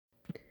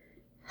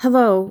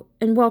Hello,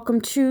 and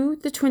welcome to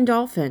the Twin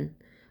Dolphin.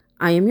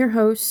 I am your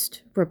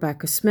host,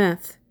 Rebecca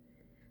Smith.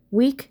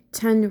 Week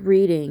 10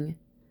 reading,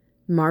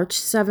 March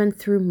 7th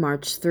through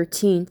March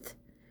 13th.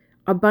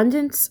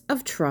 Abundance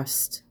of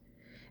Trust.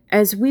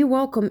 As we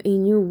welcome a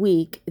new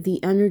week,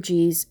 the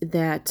energies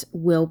that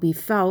will be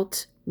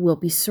felt will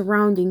be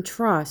surrounding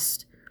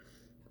trust.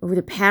 Over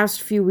the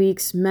past few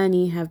weeks,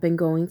 many have been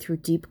going through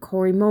deep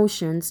core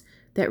emotions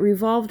that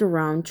revolved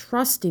around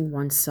trusting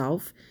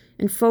oneself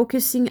and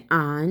focusing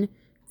on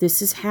this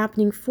is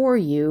happening for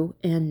you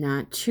and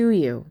not to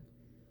you.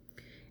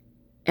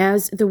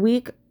 As the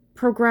week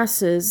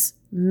progresses,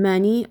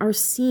 many are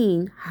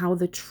seeing how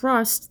the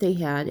trust they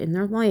had in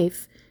their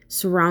life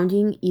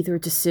surrounding either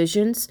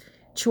decisions,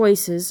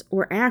 choices,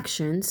 or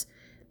actions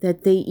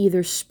that they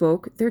either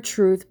spoke their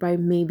truth by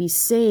maybe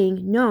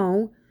saying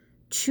no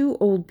to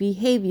old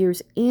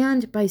behaviors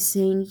and by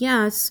saying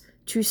yes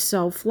to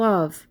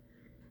self-love.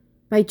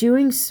 By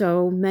doing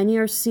so, many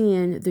are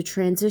seeing the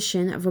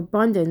transition of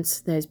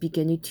abundance that is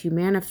beginning to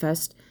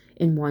manifest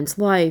in one's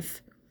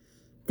life.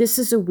 This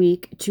is a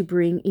week to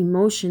bring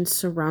emotions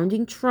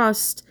surrounding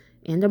trust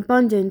and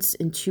abundance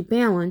into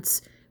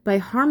balance by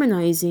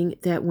harmonizing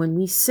that when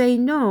we say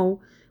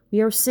no, we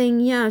are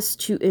saying yes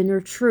to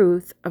inner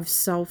truth of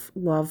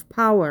self-love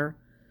power.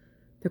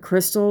 The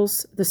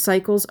crystals, the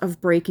cycles of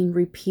breaking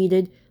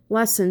repeated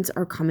lessons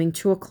are coming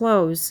to a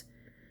close.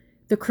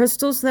 The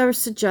crystals that are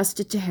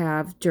suggested to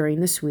have during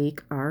this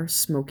week are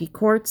smoky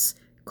quartz,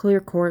 clear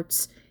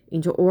quartz,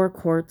 angel aura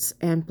quartz,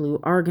 and blue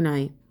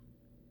aragonite.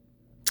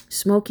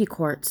 Smoky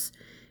quartz.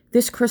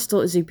 This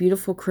crystal is a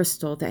beautiful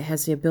crystal that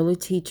has the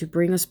ability to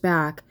bring us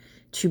back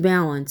to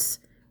balance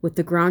with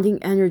the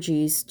grounding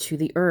energies to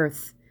the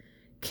earth.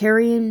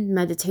 Carrying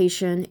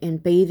meditation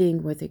and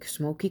bathing with a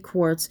smoky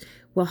quartz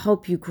will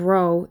help you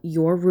grow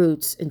your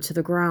roots into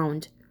the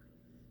ground.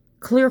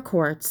 Clear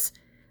quartz.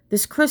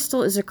 This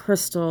crystal is a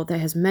crystal that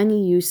has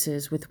many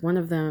uses, with one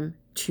of them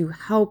to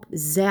help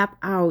zap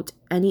out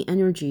any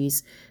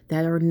energies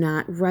that are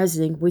not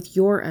resonating with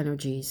your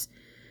energies.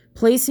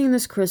 Placing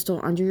this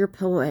crystal under your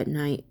pillow at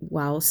night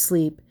while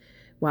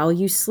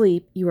you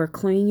sleep, you are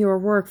clearing your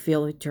work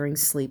field during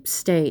sleep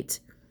state.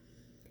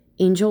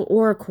 Angel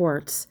aura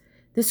quartz.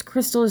 This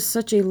crystal is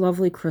such a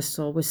lovely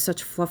crystal with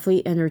such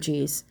fluffy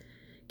energies.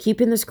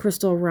 Keeping this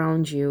crystal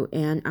around you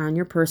and on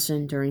your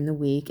person during the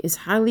week is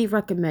highly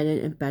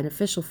recommended and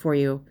beneficial for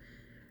you.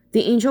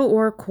 The angel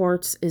aura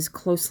quartz is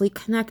closely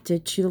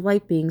connected to the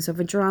light beings of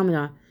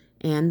Andromeda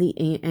and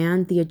the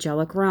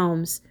angelic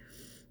realms.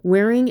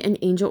 Wearing an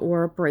angel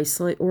aura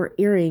bracelet or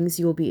earrings,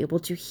 you will be able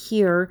to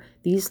hear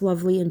these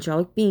lovely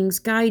angelic beings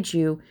guide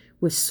you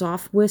with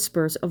soft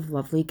whispers of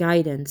lovely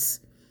guidance.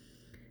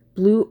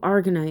 Blue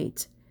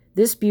aragonite.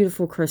 This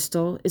beautiful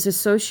crystal is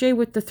associated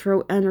with the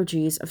throat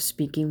energies of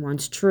speaking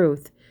one's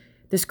truth.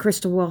 This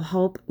crystal will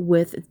help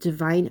with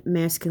divine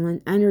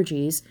masculine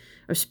energies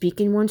of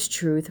speaking one's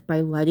truth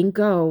by letting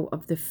go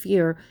of the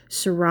fear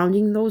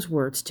surrounding those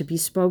words to be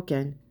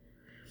spoken.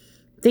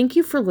 Thank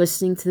you for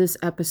listening to this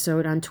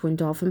episode on Twin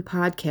Dolphin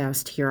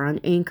Podcast here on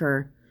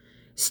Anchor.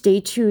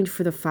 Stay tuned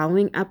for the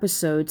following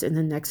episodes in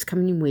the next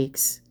coming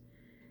weeks.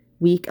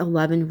 Week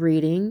 11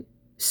 reading,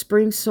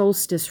 Spring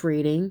Solstice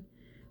reading,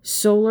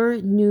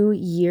 Solar New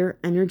Year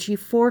energy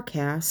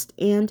forecast,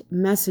 and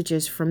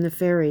messages from the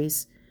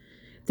fairies.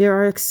 There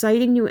are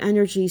exciting new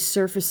energies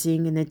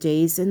surfacing in the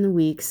days and the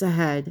weeks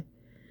ahead.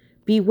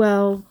 Be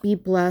well, be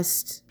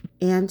blessed,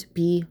 and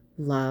be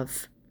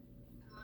love.